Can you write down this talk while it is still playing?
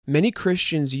Many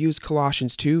Christians use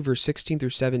Colossians 2, verse 16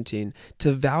 through 17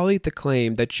 to validate the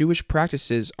claim that Jewish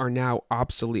practices are now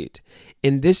obsolete.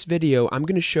 In this video, I'm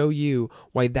going to show you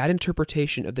why that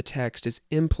interpretation of the text is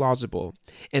implausible,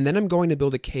 and then I'm going to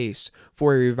build a case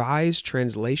for a revised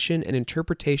translation and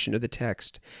interpretation of the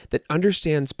text that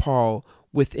understands Paul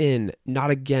within,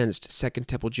 not against, Second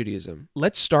Temple Judaism.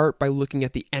 Let's start by looking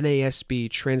at the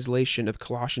NASB translation of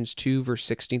Colossians 2, verse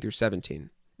 16 through 17.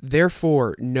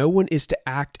 Therefore, no one is to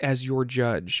act as your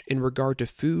judge in regard to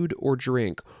food or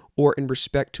drink, or in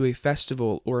respect to a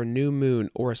festival or a new moon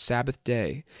or a Sabbath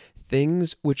day,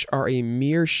 things which are a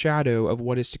mere shadow of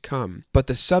what is to come, but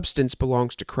the substance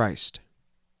belongs to Christ.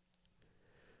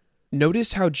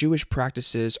 Notice how Jewish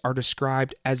practices are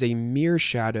described as a mere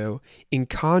shadow in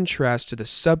contrast to the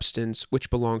substance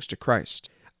which belongs to Christ.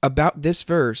 About this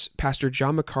verse, Pastor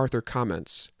John MacArthur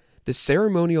comments, "The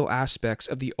ceremonial aspects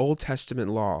of the Old Testament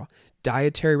law,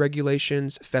 dietary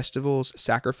regulations, festivals,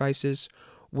 sacrifices,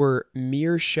 were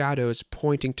mere shadows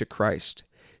pointing to Christ.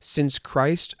 Since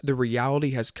Christ, the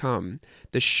reality, has come,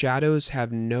 the shadows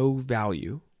have no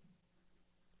value."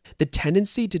 The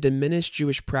tendency to diminish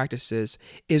Jewish practices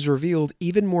is revealed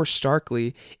even more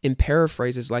starkly in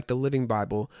paraphrases like the Living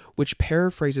Bible, which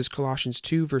paraphrases Colossians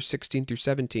 2, verse 16 through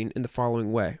 17 in the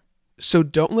following way. "So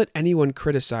don't let anyone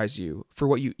criticize you for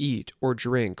what you eat or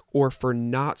drink, or for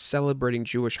not celebrating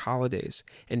Jewish holidays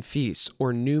and feasts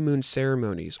or new moon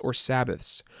ceremonies or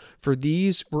Sabbaths, for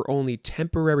these were only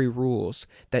temporary rules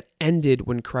that ended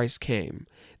when Christ came.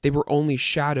 They were only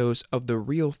shadows of the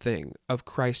real thing, of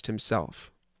Christ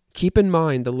himself." Keep in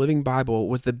mind the Living Bible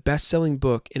was the best-selling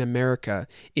book in America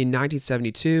in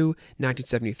 1972,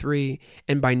 1973,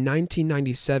 and by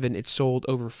 1997 it sold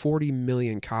over 40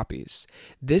 million copies.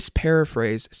 This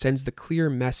paraphrase sends the clear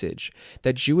message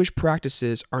that Jewish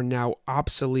practices are now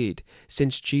obsolete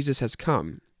since Jesus has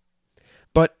come.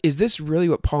 But is this really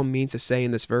what Paul means to say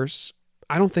in this verse?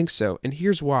 I don't think so, and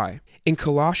here's why. In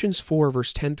Colossians 4,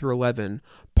 verse 10 through 11,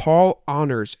 Paul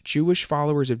honors Jewish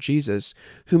followers of Jesus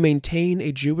who maintain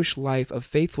a Jewish life of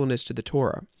faithfulness to the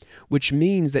Torah, which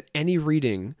means that any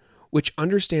reading which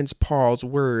understands Paul's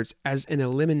words as an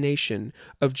elimination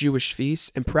of Jewish feasts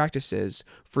and practices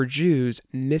for Jews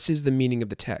misses the meaning of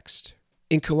the text.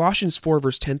 In Colossians 4,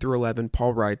 verse 10 through 11,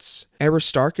 Paul writes,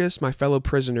 "Aristarchus, my fellow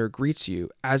prisoner, greets you,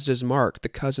 as does Mark, the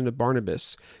cousin of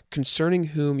Barnabas, concerning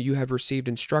whom you have received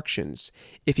instructions.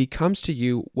 If he comes to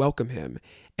you, welcome him.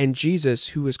 And Jesus,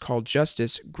 who is called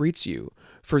Justus, greets you,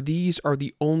 for these are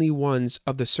the only ones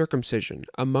of the circumcision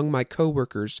among my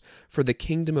co-workers for the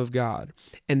kingdom of God,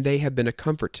 and they have been a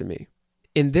comfort to me."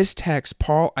 In this text,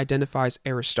 Paul identifies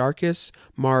Aristarchus,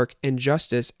 Mark, and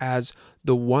Justus as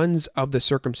the ones of the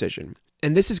circumcision.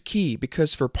 And this is key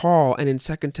because for Paul and in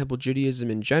Second Temple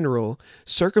Judaism in general,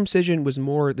 circumcision was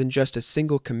more than just a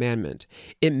single commandment.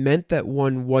 It meant that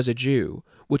one was a Jew,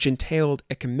 which entailed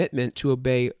a commitment to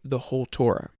obey the whole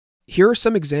Torah. Here are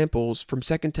some examples from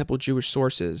Second Temple Jewish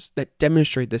sources that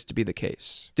demonstrate this to be the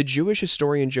case. The Jewish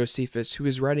historian Josephus, who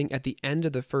is writing at the end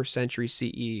of the 1st century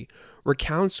CE,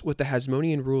 recounts what the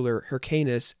Hasmonean ruler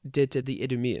Hyrcanus did to the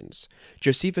Idumeans.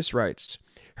 Josephus writes,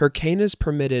 "Hyrcanus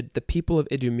permitted the people of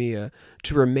Idumea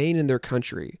to remain in their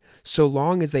country so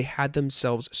long as they had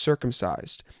themselves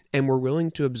circumcised and were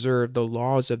willing to observe the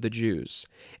laws of the Jews.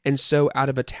 And so out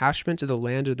of attachment to the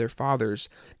land of their fathers,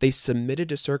 they submitted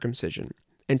to circumcision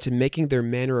and to making their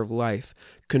manner of life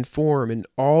conform in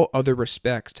all other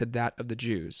respects to that of the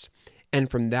Jews. And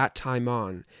from that time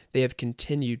on, they have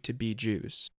continued to be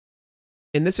Jews."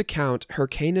 In this account,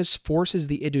 Hyrcanus forces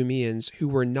the Idumeans, who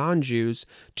were non-Jews,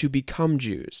 to become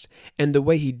Jews, and the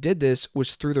way he did this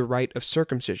was through the rite of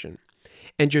circumcision.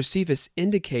 And Josephus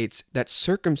indicates that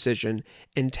circumcision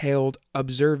entailed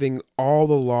observing all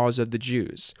the laws of the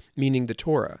Jews, meaning the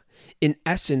Torah. In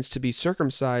essence, to be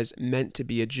circumcised meant to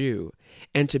be a Jew,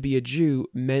 and to be a Jew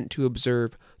meant to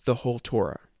observe the whole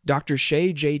Torah. Dr.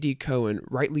 Shea J.D. Cohen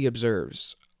rightly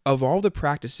observes, "Of all the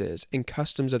practices and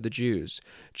customs of the Jews,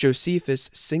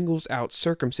 Josephus singles out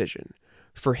circumcision.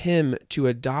 For him, to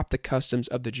adopt the customs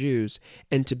of the Jews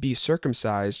and to be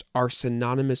circumcised are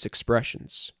synonymous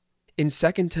expressions." In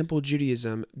Second Temple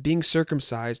Judaism, being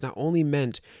circumcised not only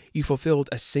meant you fulfilled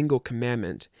a single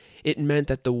commandment, it meant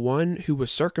that the one who was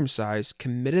circumcised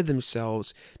committed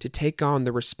themselves to take on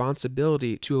the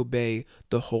responsibility to obey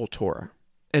the whole Torah.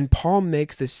 And Paul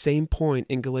makes this same point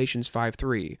in Galatians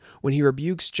 5:3, when he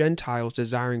rebukes Gentiles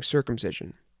desiring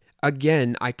circumcision.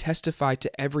 "Again, I testify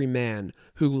to every man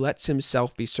who lets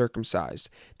himself be circumcised,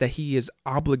 that he is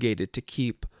obligated to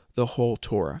keep the whole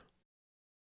Torah."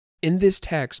 In this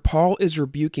text, Paul is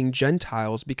rebuking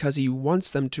Gentiles because he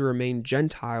wants them to remain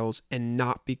Gentiles and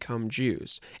not become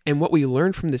Jews. And what we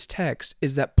learn from this text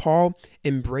is that Paul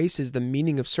embraces the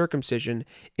meaning of circumcision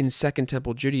in Second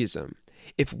Temple Judaism.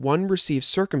 If one receives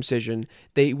circumcision,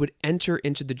 they would enter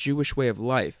into the Jewish way of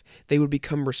life. They would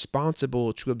become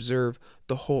responsible to observe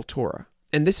the whole Torah.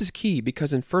 And this is key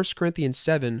because in 1 Corinthians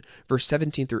 7, verse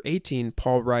 17 through 18,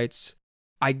 Paul writes,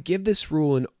 I give this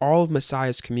rule in all of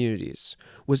Messiah's communities.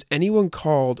 Was anyone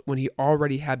called when he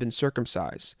already had been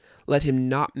circumcised? Let him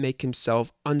not make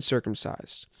himself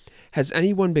uncircumcised. Has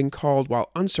anyone been called while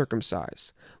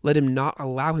uncircumcised? Let him not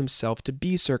allow himself to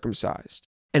be circumcised.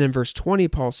 And in verse 20,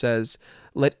 Paul says,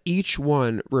 let each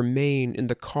one remain in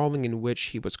the calling in which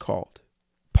he was called.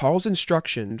 Paul's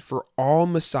instruction for all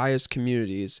Messiah's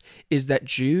communities is that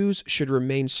Jews should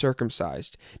remain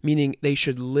circumcised, meaning they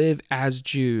should live as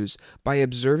Jews by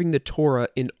observing the Torah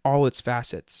in all its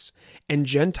facets, and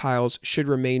Gentiles should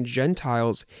remain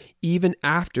Gentiles even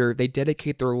after they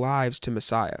dedicate their lives to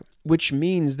Messiah, which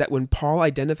means that when Paul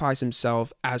identifies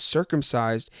himself as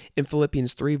circumcised in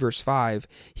Philippians 3 verse 5,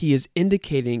 he is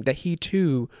indicating that he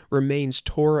too remains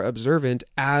Torah observant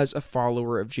as a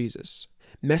follower of Jesus.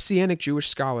 Messianic Jewish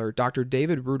scholar Dr.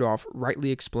 David Rudolph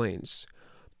rightly explains,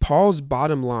 Paul's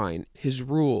bottom line, his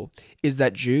rule, is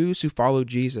that Jews who follow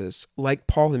Jesus, like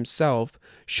Paul himself,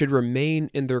 should remain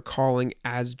in their calling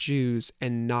as Jews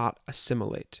and not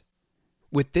assimilate.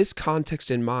 With this context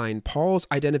in mind, Paul's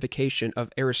identification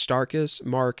of Aristarchus,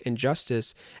 Mark, and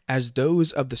Justus as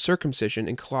those of the circumcision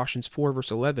in Colossians 4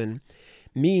 verse 11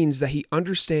 means that he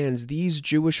understands these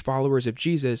Jewish followers of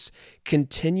Jesus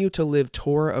continue to live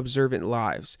Torah-observant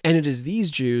lives, and it is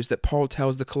these Jews that Paul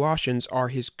tells the Colossians are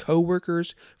his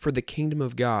co-workers for the kingdom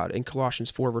of God in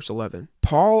Colossians 4 verse 11.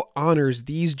 Paul honors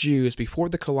these Jews before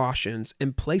the Colossians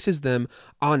and places them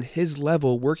on his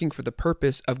level working for the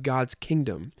purpose of God's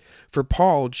kingdom. For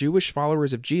Paul, Jewish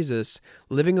followers of Jesus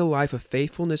living a life of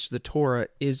faithfulness to the Torah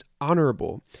is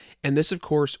honorable, and this of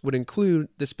course would include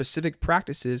the specific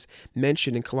practices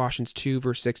mentioned in Colossians 2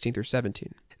 verse 16 through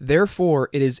 17. Therefore,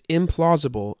 it is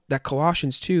implausible that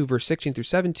Colossians 2 verse 16 through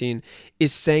 17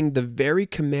 is saying the very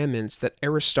commandments that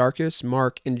Aristarchus,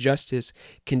 Mark, and Justus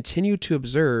continue to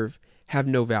observe have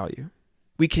no value.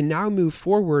 We can now move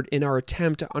forward in our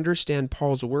attempt to understand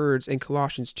Paul's words in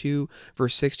Colossians 2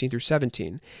 verse 16 through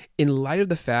 17 in light of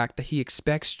the fact that he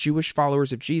expects Jewish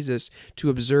followers of Jesus to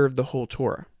observe the whole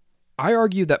Torah. I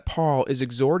argue that Paul is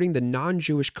exhorting the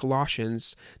non-Jewish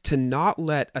Colossians to not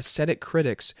let ascetic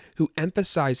critics who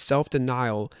emphasize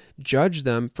self-denial judge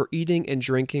them for eating and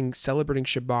drinking, celebrating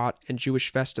Shabbat and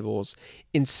Jewish festivals,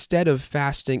 instead of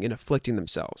fasting and afflicting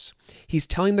themselves. He's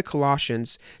telling the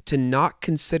Colossians to not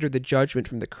consider the judgment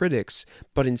from the critics,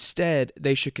 but instead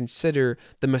they should consider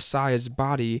the Messiah's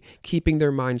body, keeping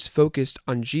their minds focused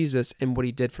on Jesus and what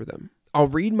he did for them. I'll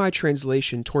read my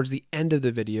translation towards the end of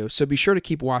the video, so be sure to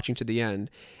keep watching to the end.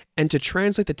 And to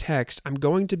translate the text, I'm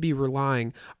going to be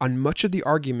relying on much of the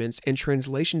arguments and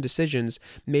translation decisions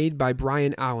made by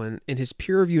Brian Allen in his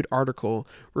peer-reviewed article,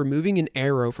 Removing an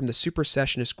Arrow from the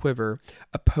Supersessionist Quiver,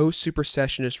 a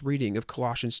post-supersessionist reading of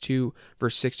Colossians 2,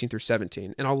 verse 16 through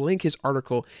 17. And I'll link his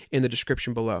article in the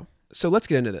description below. So let's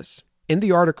get into this. In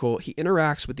the article, he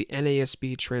interacts with the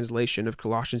NASB translation of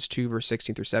Colossians 2, verse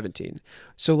 16 through 17.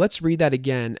 So let's read that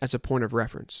again as a point of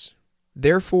reference.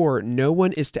 Therefore, no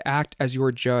one is to act as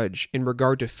your judge in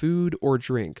regard to food or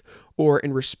drink, or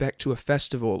in respect to a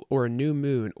festival, or a new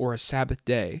moon, or a Sabbath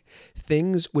day,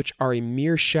 things which are a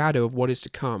mere shadow of what is to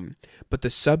come, but the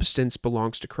substance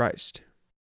belongs to Christ.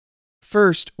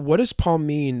 First, what does Paul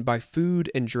mean by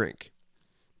food and drink?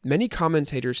 Many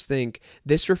commentators think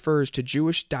this refers to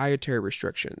Jewish dietary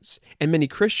restrictions, and many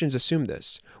Christians assume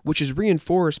this, which is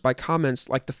reinforced by comments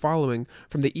like the following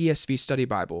from the ESV Study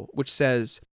Bible, which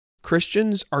says,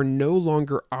 Christians are no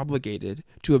longer obligated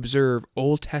to observe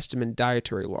Old Testament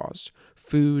dietary laws,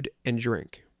 food and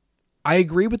drink. I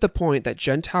agree with the point that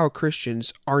Gentile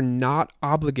Christians are not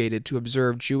obligated to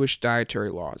observe Jewish dietary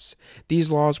laws.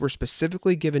 These laws were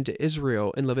specifically given to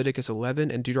Israel in Leviticus 11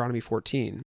 and Deuteronomy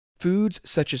 14. Foods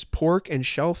such as pork and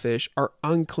shellfish are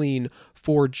unclean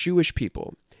for Jewish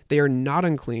people. They are not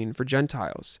unclean for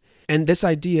Gentiles. And this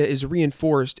idea is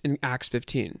reinforced in Acts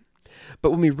 15. But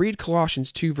when we read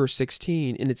Colossians 2 verse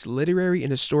 16 in its literary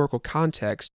and historical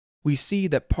context, we see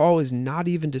that Paul is not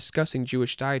even discussing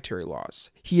Jewish dietary laws.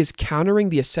 He is countering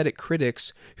the ascetic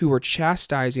critics who were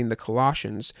chastising the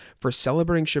Colossians for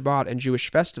celebrating Shabbat and Jewish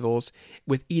festivals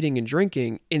with eating and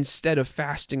drinking instead of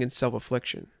fasting and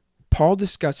self-affliction. Paul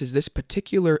discusses this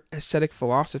particular ascetic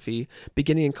philosophy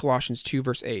beginning in Colossians 2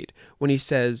 verse 8, when he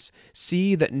says,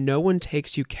 "See that no one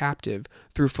takes you captive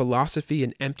through philosophy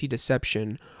and empty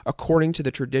deception, according to the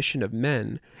tradition of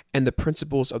men and the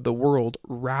principles of the world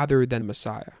rather than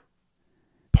Messiah."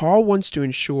 Paul wants to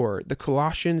ensure the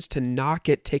Colossians to not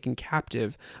get taken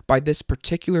captive by this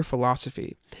particular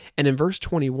philosophy, and in verse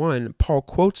 21, Paul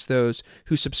quotes those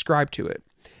who subscribe to it.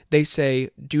 They say,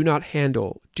 "Do not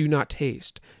handle, do not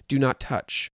taste, do not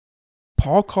touch."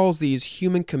 Paul calls these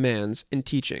human commands and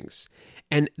teachings,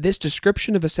 and this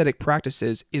description of ascetic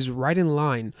practices is right in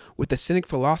line with the Cynic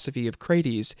philosophy of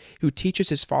Crates, who teaches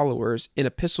his followers in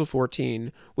Epistle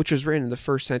 14, which was written in the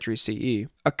 1st century CE,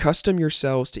 "Accustom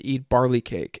yourselves to eat barley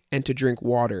cake and to drink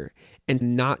water,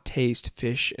 and not taste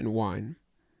fish and wine."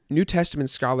 New Testament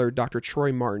scholar Dr.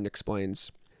 Troy Martin explains,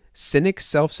 "Cynic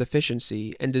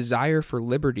self-sufficiency and desire for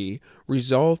liberty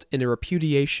result in a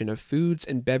repudiation of foods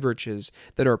and beverages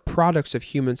that are products of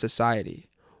human society.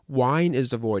 Wine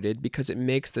is avoided because it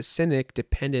makes the cynic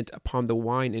dependent upon the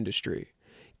wine industry.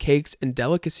 Cakes and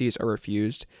delicacies are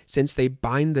refused since they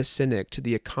bind the cynic to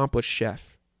the accomplished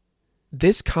chef."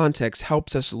 This context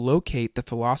helps us locate the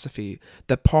philosophy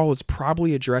that Paul is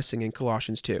probably addressing in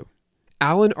Colossians 2.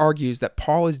 Allen argues that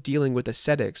Paul is dealing with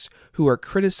ascetics who are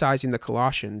criticizing the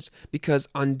Colossians because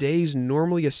on days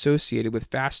normally associated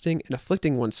with fasting and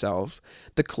afflicting oneself,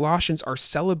 the Colossians are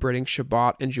celebrating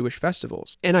Shabbat and Jewish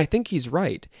festivals. And I think he's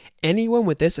right. Anyone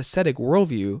with this ascetic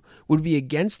worldview would be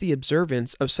against the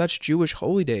observance of such Jewish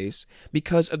holy days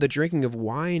because of the drinking of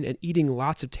wine and eating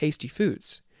lots of tasty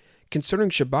foods. Concerning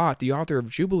Shabbat, the author of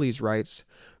Jubilees writes,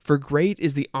 "For great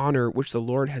is the honor which the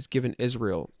Lord has given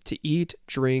Israel, to eat,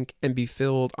 drink, and be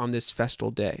filled on this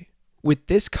festal day." With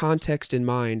this context in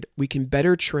mind, we can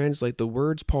better translate the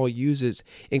words Paul uses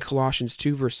in Colossians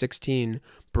 2 verse 16,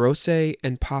 brose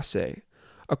and passe.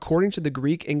 According to the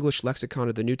Greek-English lexicon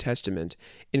of the New Testament,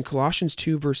 in Colossians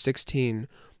 2 verse 16,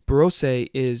 brose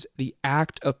is the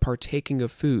act of partaking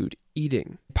of food,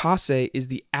 eating. Passe is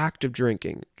the act of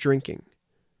drinking, drinking.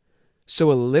 So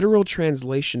a literal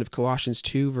translation of Colossians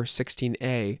 2 verse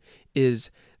 16a is,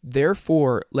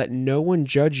 "Therefore let no one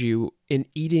judge you in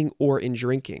eating or in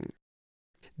drinking."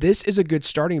 This is a good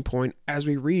starting point as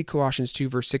we read Colossians 2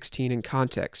 verse 16 in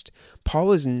context.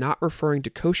 Paul is not referring to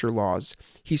kosher laws,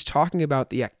 he's talking about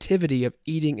the activity of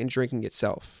eating and drinking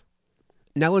itself.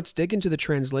 Now let's dig into the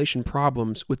translation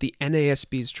problems with the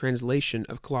NASB's translation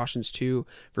of Colossians 2,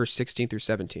 verse 16 through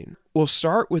 17. We'll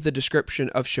start with the description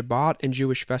of Shabbat and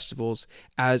Jewish festivals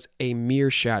as a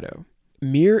mere shadow.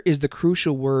 Mere is the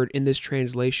crucial word in this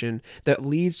translation that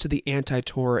leads to the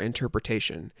anti-Torah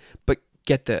interpretation. But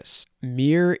get this,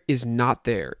 mere is not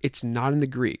there. It's not in the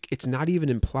Greek. It's not even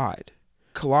implied.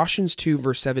 Colossians 2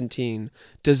 verse 17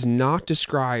 does not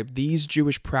describe these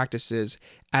Jewish practices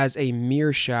as a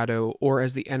mere shadow, or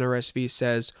as the NRSV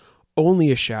says, only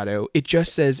a shadow. It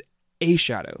just says a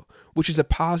shadow, which is a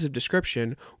positive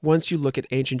description once you look at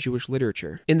ancient Jewish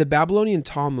literature. In the Babylonian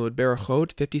Talmud,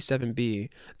 Berachot 57b,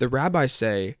 the rabbis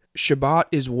say, Shabbat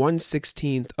is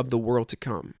 1/16 of the world to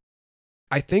come.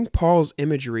 I think Paul's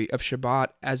imagery of Shabbat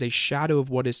as a shadow of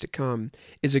what is to come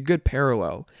is a good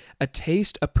parallel. A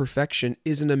taste of perfection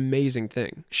is an amazing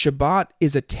thing. Shabbat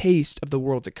is a taste of the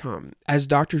world to come. As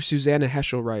Dr. Susanna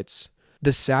Heschel writes,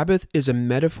 "The Sabbath is a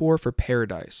metaphor for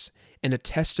paradise and a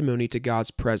testimony to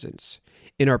God's presence.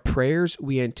 In our prayers,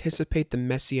 we anticipate the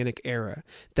Messianic era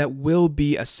that will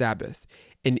be a Sabbath,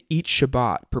 and each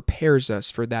Shabbat prepares us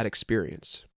for that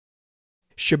experience."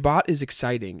 Shabbat is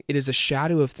exciting. It is a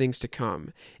shadow of things to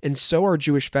come, and so are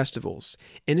Jewish festivals.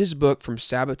 In his book, From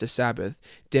Sabbath to Sabbath,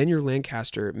 Daniel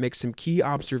Lancaster makes some key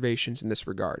observations in this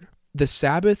regard. The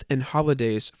Sabbath and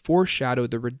holidays foreshadow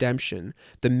the redemption,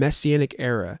 the Messianic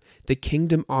era, the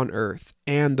kingdom on earth,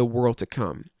 and the world to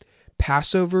come.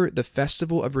 Passover, the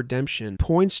festival of redemption,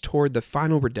 points toward the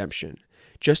final redemption.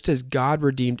 Just as God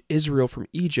redeemed Israel from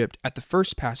Egypt at the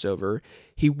first Passover,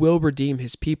 he will redeem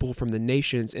his people from the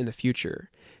nations in the future.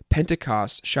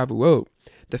 Pentecost, Shavuot,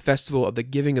 the festival of the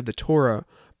giving of the Torah,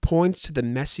 points to the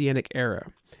Messianic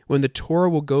era, when the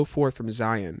Torah will go forth from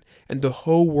Zion, and the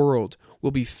whole world will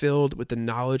be filled with the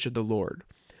knowledge of the Lord.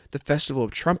 The festival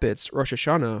of trumpets, Rosh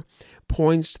Hashanah,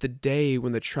 points to the day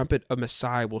when the trumpet of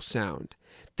Messiah will sound.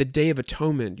 The Day of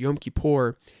Atonement, Yom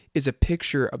Kippur, is a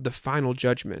picture of the final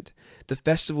judgment. The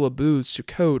festival of booths,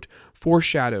 Sukkot,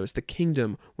 foreshadows the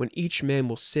kingdom when each man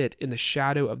will sit in the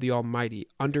shadow of the Almighty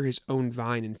under his own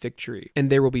vine and fig tree, and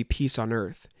there will be peace on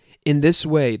earth. In this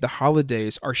way, the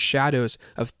holidays are shadows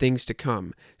of things to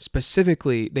come.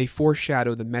 Specifically, they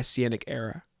foreshadow the Messianic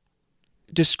era.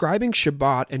 Describing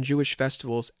Shabbat and Jewish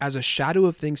festivals as a shadow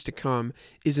of things to come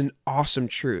is an awesome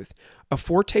truth. A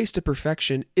foretaste of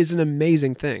perfection is an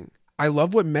amazing thing. I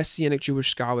love what Messianic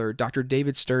Jewish scholar Dr.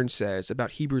 David Stern says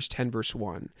about Hebrews 10 verse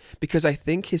 1, because I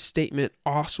think his statement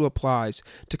also applies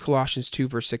to Colossians 2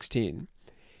 verse 16.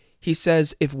 He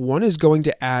says, if one is going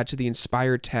to add to the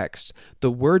inspired text,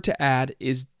 the word to add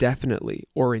is definitely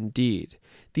or indeed.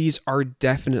 These are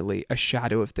definitely a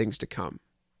shadow of things to come.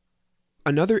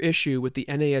 Another issue with the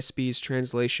NASB's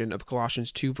translation of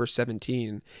Colossians 2 verse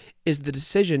 17 is the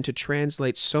decision to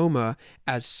translate soma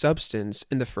as substance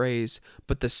in the phrase,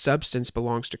 but the substance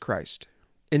belongs to Christ.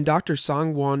 In Dr.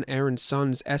 Sangwon Aaron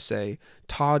Sun's essay,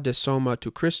 Ta de Soma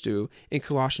to Christu, in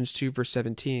Colossians 2 verse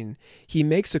 17, he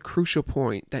makes a crucial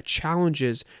point that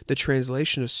challenges the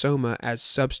translation of soma as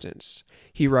substance.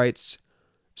 He writes,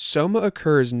 Soma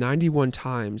occurs 91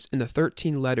 times in the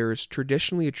 13 letters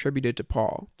traditionally attributed to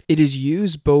Paul. It is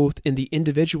used both in the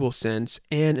individual sense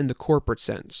and in the corporate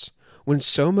sense. When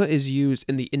soma is used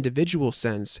in the individual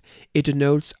sense, it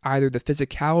denotes either the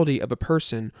physicality of a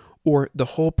person or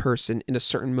the whole person in a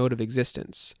certain mode of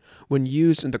existence. When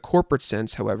used in the corporate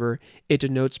sense, however, it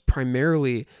denotes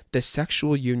primarily the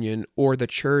sexual union or the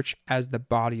church as the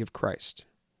body of Christ.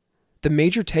 The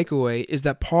major takeaway is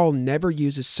that Paul never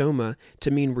uses soma to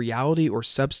mean reality or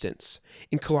substance.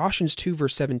 In Colossians 2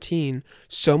 verse 17,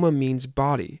 soma means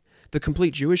body. The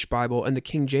Complete Jewish Bible and the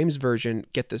King James Version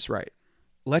get this right.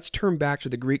 Let's turn back to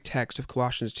the Greek text of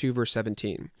Colossians 2 verse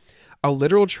 17. A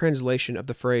literal translation of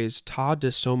the phrase ta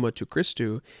de soma to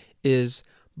Christu is,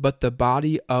 but the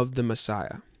body of the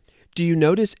Messiah. Do you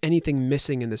notice anything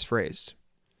missing in this phrase?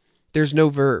 There's no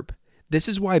verb. This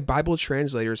is why Bible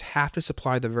translators have to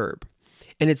supply the verb.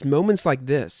 And it's moments like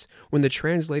this when the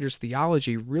translator's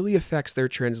theology really affects their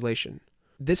translation.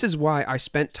 This is why I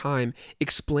spent time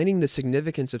explaining the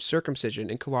significance of circumcision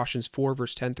in Colossians 4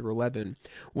 verse 10 through 11.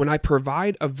 When I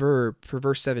provide a verb for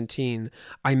verse 17,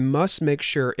 I must make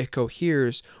sure it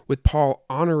coheres with Paul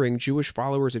honoring Jewish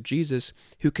followers of Jesus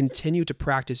who continue to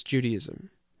practice Judaism.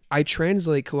 I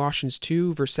translate Colossians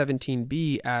 2 verse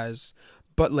 17b as,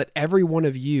 but let every one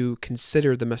of you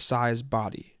consider the Messiah's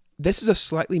body. This is a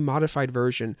slightly modified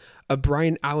version of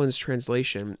Brian Allen's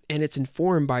translation, and it's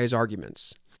informed by his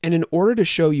arguments. And in order to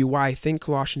show you why I think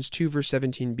Colossians 2 verse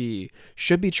 17b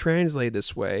should be translated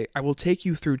this way, I will take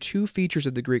you through two features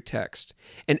of the Greek text.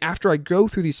 And after I go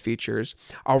through these features,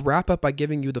 I'll wrap up by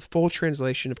giving you the full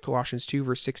translation of Colossians 2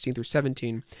 verse 16 through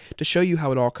 17 to show you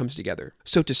how it all comes together.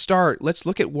 So to start, let's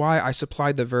look at why I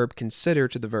supplied the verb consider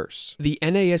to the verse. The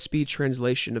NASB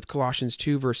translation of Colossians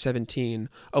 2 verse 17,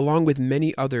 along with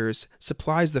many others,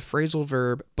 supplies the phrasal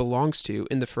verb belongs to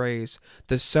in the phrase,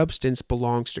 the substance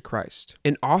belongs to Christ.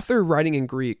 An author writing in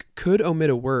Greek could omit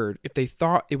a word if they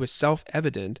thought it was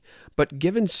self-evident, but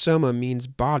given soma means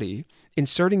body,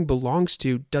 inserting belongs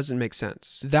to doesn't make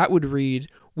sense. That would read,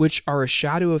 which are a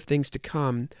shadow of things to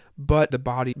come, but the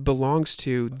body belongs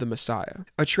to the Messiah.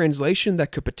 A translation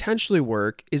that could potentially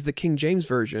work is the King James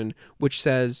Version, which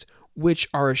says, which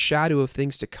are a shadow of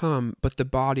things to come, but the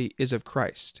body is of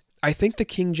Christ. I think the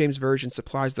King James Version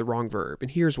supplies the wrong verb, and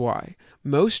here's why.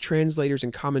 Most translators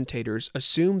and commentators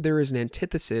assume there is an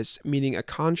antithesis, meaning a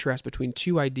contrast between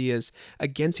two ideas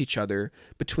against each other,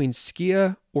 between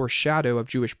skia, or shadow of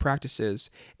Jewish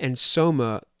practices, and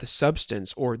soma, the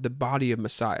substance, or the body of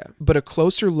Messiah. But a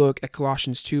closer look at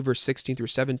Colossians 2 verse 16 through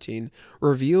 17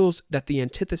 reveals that the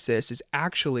antithesis is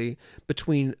actually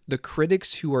between the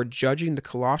critics who are judging the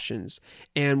Colossians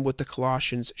and what the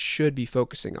Colossians should be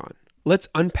focusing on. Let's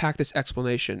unpack this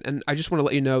explanation, and I just want to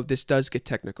let you know this does get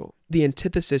technical. The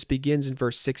antithesis begins in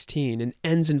verse 16 and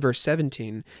ends in verse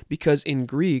 17 because in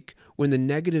Greek, when the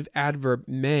negative adverb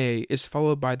me is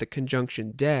followed by the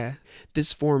conjunction de,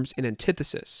 this forms an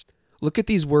antithesis. Look at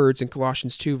these words in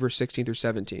Colossians 2 verse 16 through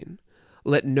 17.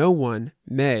 Let no one,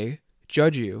 me,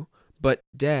 judge you, but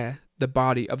de, the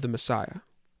body of the Messiah.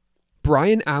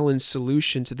 Brian Allen's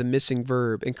solution to the missing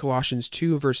verb in Colossians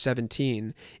 2 verse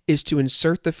 17 is to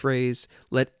insert the phrase,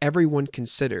 let everyone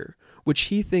consider, which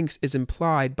he thinks is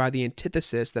implied by the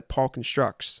antithesis that Paul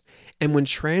constructs. And when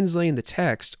translating the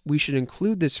text, we should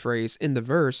include this phrase in the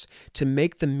verse to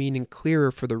make the meaning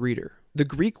clearer for the reader. The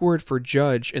Greek word for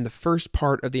judge in the first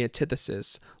part of the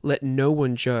antithesis, let no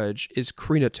one judge, is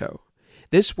krinoto.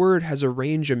 This word has a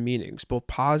range of meanings, both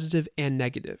positive and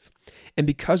negative. And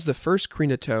because the first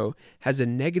krinoto has a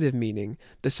negative meaning,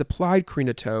 the supplied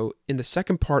krinoto in the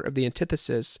second part of the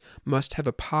antithesis must have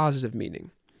a positive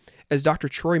meaning. As Dr.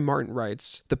 Troy Martin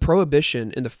writes, the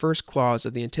prohibition in the first clause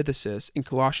of the antithesis in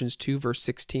Colossians 2 verse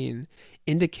 16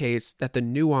 indicates that the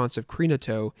nuance of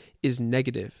krinato is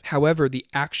negative. However, the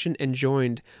action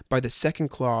enjoined by the second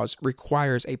clause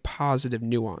requires a positive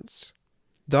nuance.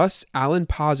 Thus, Allen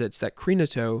posits that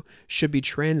krinato should be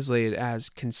translated as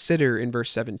consider in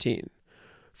verse 17.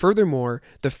 Furthermore,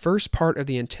 the first part of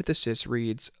the antithesis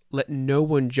reads, let no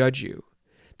one judge you.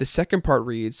 The second part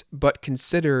reads, but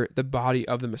consider the body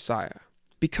of the Messiah.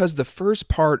 Because the first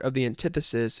part of the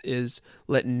antithesis is,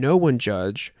 let no one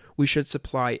judge, we should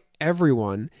supply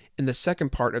everyone in the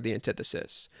second part of the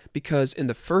antithesis, because in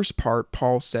the first part,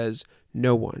 Paul says,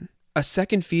 no one. A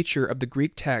second feature of the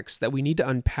Greek text that we need to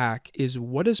unpack is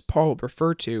what does Paul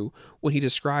refer to when he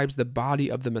describes the body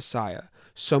of the Messiah,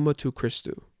 soma tou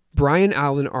Christou. Brian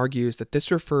Allen argues that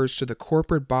this refers to the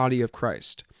corporate body of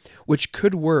Christ, which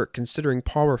could work considering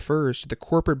Paul refers to the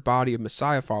corporate body of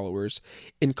Messiah followers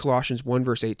in Colossians 1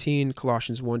 verse 18,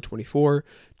 Colossians 1:24,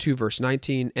 2 verse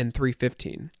 19, and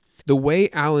 3:15. The way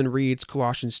Allen reads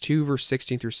Colossians 2 verse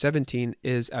 16 through 17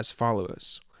 is as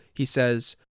follows. He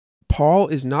says, Paul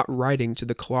is not writing to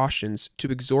the Colossians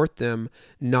to exhort them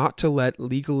not to let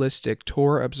legalistic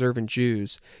Torah-observant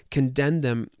Jews condemn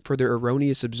them for their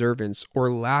erroneous observance or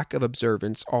lack of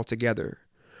observance altogether.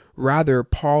 Rather,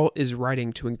 Paul is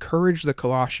writing to encourage the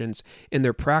Colossians in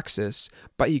their praxis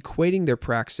by equating their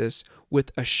praxis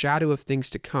with a shadow of things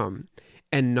to come,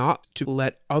 and not to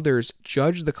let others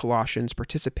judge the Colossians'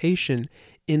 participation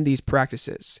in these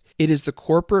practices. It is the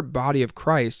corporate body of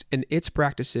Christ, and its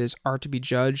practices are to be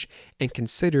judged and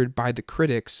considered by the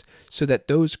critics, so that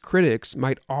those critics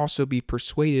might also be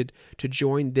persuaded to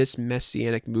join this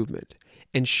messianic movement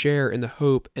and share in the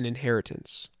hope and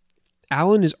inheritance.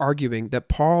 Allen is arguing that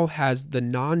Paul has the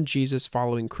non-Jesus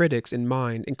following critics in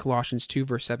mind in Colossians 2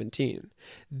 verse 17.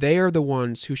 They are the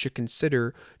ones who should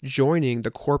consider joining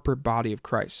the corporate body of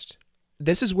Christ.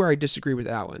 This is where I disagree with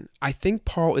Allen. I think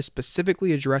Paul is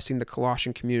specifically addressing the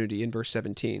Colossian community in verse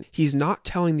 17. He's not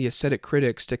telling the ascetic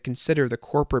critics to consider the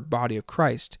corporate body of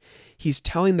Christ. He's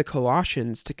telling the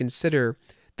Colossians to consider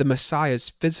the Messiah's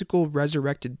physical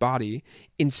resurrected body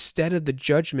instead of the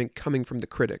judgment coming from the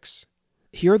critics.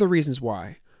 Here are the reasons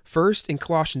why. First, in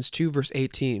Colossians 2 verse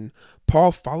 18,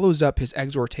 Paul follows up his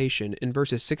exhortation in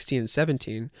verses 16 and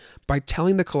 17 by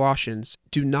telling the Colossians,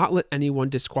 do not let anyone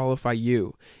disqualify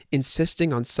you,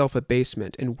 insisting on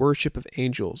self-abasement and worship of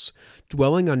angels,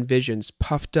 dwelling on visions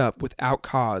puffed up without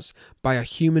cause by a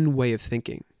human way of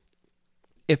thinking.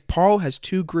 If Paul has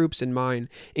two groups in mind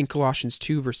in Colossians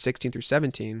 2 verse 16 through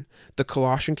 17, the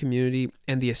Colossian community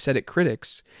and the ascetic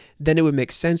critics, then it would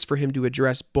make sense for him to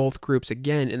address both groups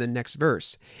again in the next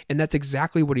verse, and that's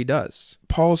exactly what he does.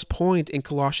 Paul's point in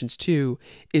Colossians 2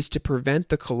 is to prevent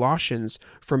the Colossians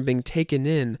from being taken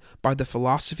in by the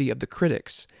philosophy of the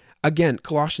critics. Again,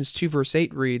 Colossians 2 verse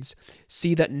 8 reads,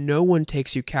 see that no one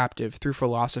takes you captive through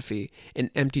philosophy and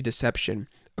empty deception,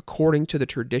 according to the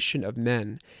tradition of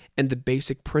men and the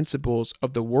basic principles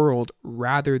of the world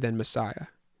rather than Messiah.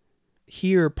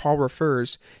 Here, Paul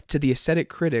refers to the ascetic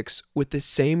critics with the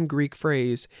same Greek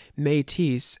phrase,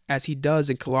 metis, as he does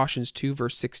in Colossians 2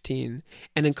 verse 16.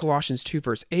 And in Colossians 2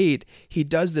 verse 8, he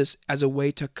does this as a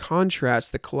way to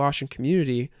contrast the Colossian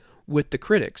community with the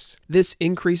critics. This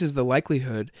increases the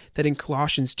likelihood that in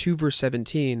Colossians 2 verse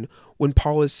 17, when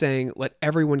Paul is saying, let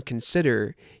everyone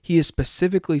consider, he is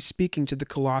specifically speaking to the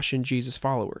Colossian Jesus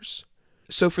followers.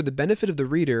 So for the benefit of the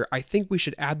reader, I think we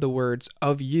should add the words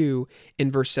of you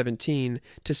in verse 17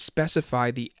 to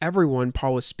specify the everyone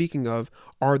Paul is speaking of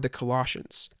are the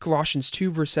Colossians. Colossians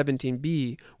 2 verse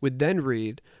 17b would then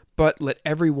read, but let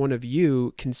every one of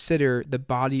you consider the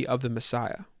body of the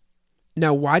Messiah.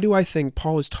 Now, why do I think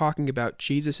Paul is talking about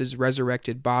Jesus'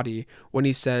 resurrected body when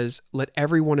he says, let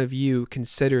every one of you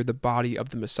consider the body of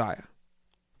the Messiah?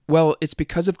 Well, it's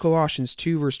because of Colossians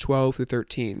 2 verse 12 through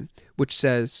 13, which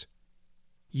says,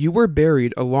 you were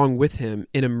buried along with him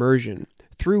in immersion,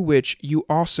 through which you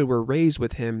also were raised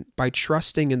with him by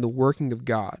trusting in the working of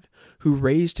God, who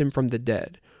raised him from the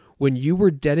dead. When you were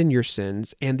dead in your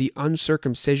sins and the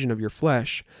uncircumcision of your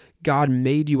flesh, God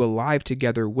made you alive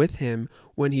together with him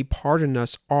when he pardoned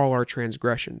us all our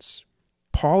transgressions.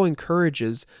 Paul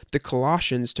encourages the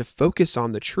Colossians to focus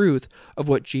on the truth of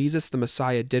what Jesus the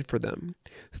Messiah did for them.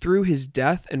 Through his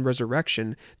death and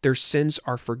resurrection, their sins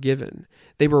are forgiven.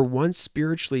 They were once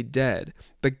spiritually dead,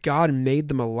 but God made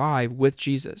them alive with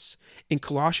Jesus. In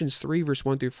Colossians 3 verse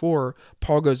 1 through 4,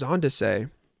 Paul goes on to say,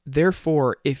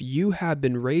 therefore, if you have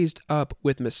been raised up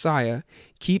with Messiah,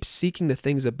 keep seeking the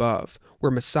things above,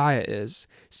 where Messiah is,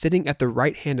 sitting at the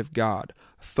right hand of God.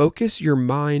 Focus your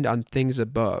mind on things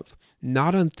above,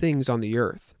 not on things on the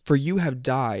earth. For you have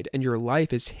died, and your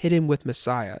life is hidden with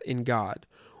Messiah in God.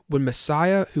 When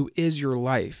Messiah, who is your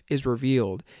life, is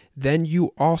revealed, then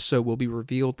you also will be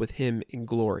revealed with him in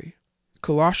glory.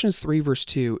 Colossians 3 verse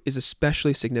 2 is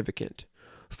especially significant.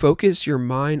 Focus your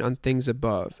mind on things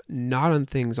above, not on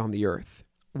things on the earth.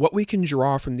 What we can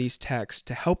draw from these texts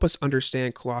to help us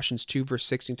understand Colossians 2 verse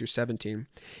 16 through 17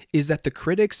 is that the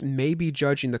critics may be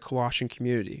judging the Colossian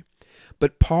community,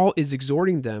 but Paul is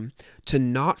exhorting them to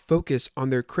not focus on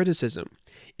their criticism.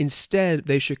 Instead,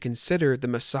 they should consider the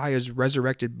Messiah's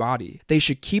resurrected body. They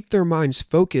should keep their minds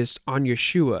focused on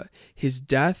Yeshua, his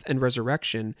death and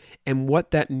resurrection, and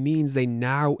what that means they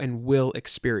now and will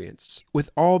experience. With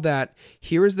all that,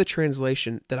 here is the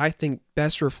translation that I think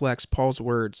best reflects Paul's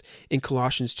words in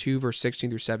Colossians 2 verse 16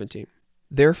 through 17.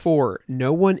 Therefore,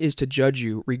 no one is to judge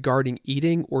you regarding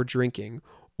eating or drinking,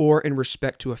 or in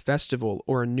respect to a festival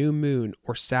or a new moon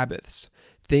or Sabbaths,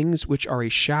 things which are a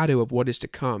shadow of what is to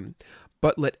come,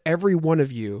 but let every one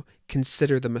of you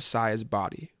consider the Messiah's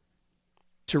body.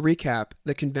 To recap,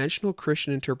 the conventional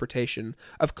Christian interpretation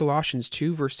of Colossians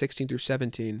 2 verse 16 through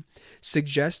 17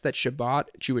 suggests that Shabbat,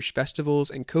 Jewish festivals,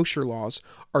 and kosher laws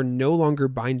are no longer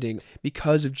binding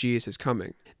because of Jesus'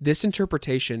 coming. This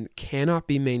interpretation cannot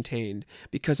be maintained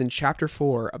because in chapter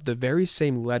 4 of the very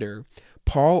same letter,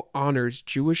 Paul honors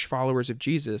Jewish followers of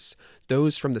Jesus,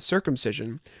 those from the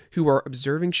circumcision, who are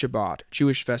observing Shabbat,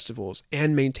 Jewish festivals,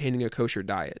 and maintaining a kosher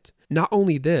diet. Not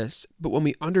only this, but when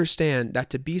we understand that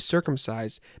to be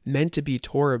circumcised meant to be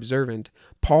Torah observant,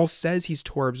 Paul says he's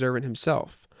Torah observant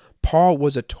himself. Paul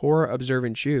was a Torah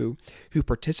observant Jew who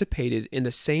participated in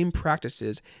the same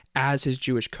practices as his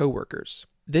Jewish co-workers.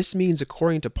 This means,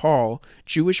 according to Paul,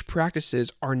 Jewish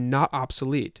practices are not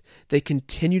obsolete. They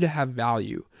continue to have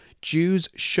value. Jews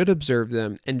should observe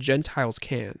them, and Gentiles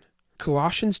can.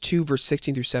 Colossians 2 verse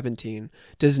 16 through 17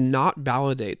 does not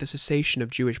validate the cessation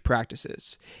of Jewish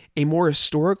practices. A more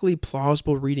historically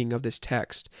plausible reading of this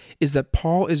text is that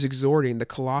Paul is exhorting the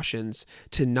Colossians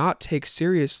to not take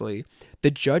seriously the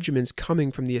judgments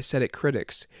coming from the ascetic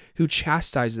critics who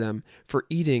chastise them for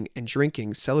eating and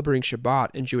drinking, celebrating Shabbat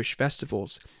and Jewish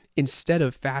festivals, instead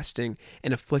of fasting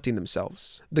and afflicting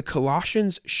themselves. The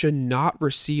Colossians should not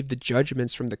receive the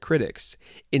judgments from the critics.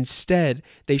 Instead,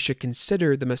 they should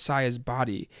consider the Messiah's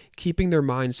body, keeping their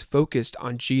minds focused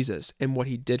on Jesus and what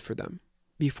he did for them.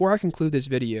 Before I conclude this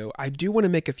video, I do want to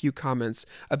make a few comments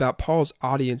about Paul's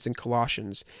audience in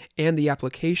Colossians and the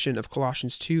application of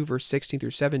Colossians 2 verse 16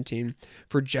 through 17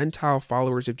 for Gentile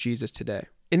followers of Jesus today.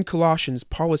 In Colossians,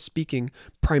 Paul is speaking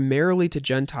primarily to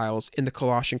Gentiles in the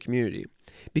Colossian community,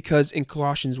 because in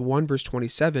Colossians 1 verse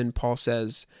 27, Paul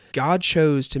says, God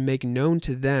chose to make known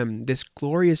to them this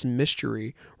glorious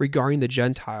mystery regarding the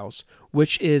Gentiles,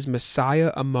 which is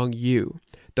Messiah among you,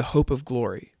 the hope of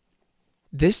glory.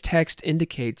 This text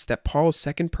indicates that Paul's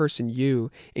second person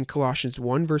you in Colossians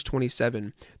 1 verse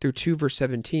 27 through 2 verse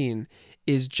 17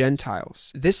 is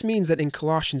Gentiles. This means that in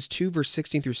Colossians 2 verse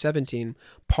 16 through 17,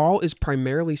 Paul is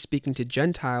primarily speaking to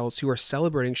Gentiles who are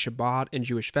celebrating Shabbat and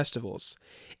Jewish festivals.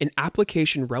 An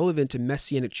application relevant to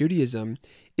Messianic Judaism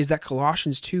is that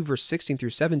Colossians 2 verse 16 through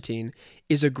 17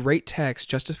 is a great text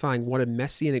justifying one of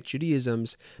Messianic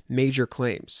Judaism's major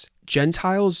claims.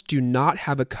 Gentiles do not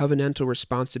have a covenantal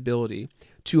responsibility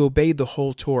to obey the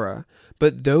whole Torah,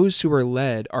 but those who are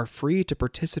led are free to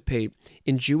participate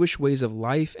in Jewish ways of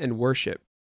life and worship.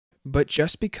 But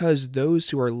just because those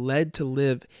who are led to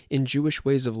live in Jewish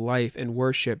ways of life and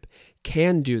worship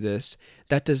can do this,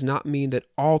 that does not mean that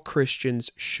all Christians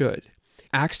should.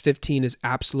 Acts 15 is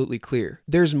absolutely clear.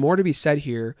 There's more to be said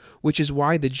here, which is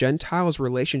why the Gentiles'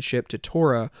 relationship to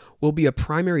Torah will be a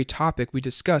primary topic we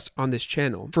discuss on this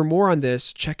channel. For more on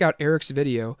this, check out Eric's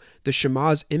video, The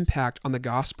Shema's Impact on the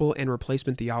Gospel and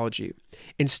Replacement Theology.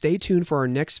 And stay tuned for our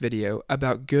next video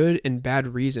about good and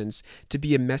bad reasons to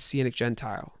be a Messianic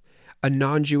Gentile, a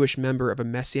non-Jewish member of a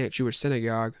Messianic Jewish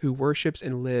synagogue who worships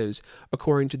and lives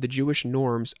according to the Jewish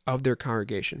norms of their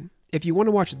congregation. If you want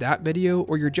to watch that video,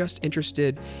 or you're just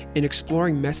interested in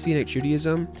exploring Messianic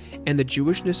Judaism and the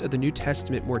Jewishness of the New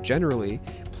Testament more generally,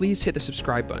 please hit the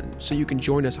subscribe button so you can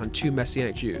join us on Two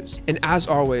Messianic Jews. And as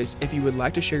always, if you would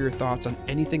like to share your thoughts on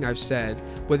anything I've said,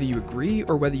 whether you agree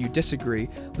or whether you disagree,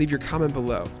 leave your comment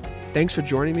below. Thanks for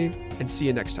joining me, and see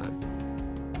you next time.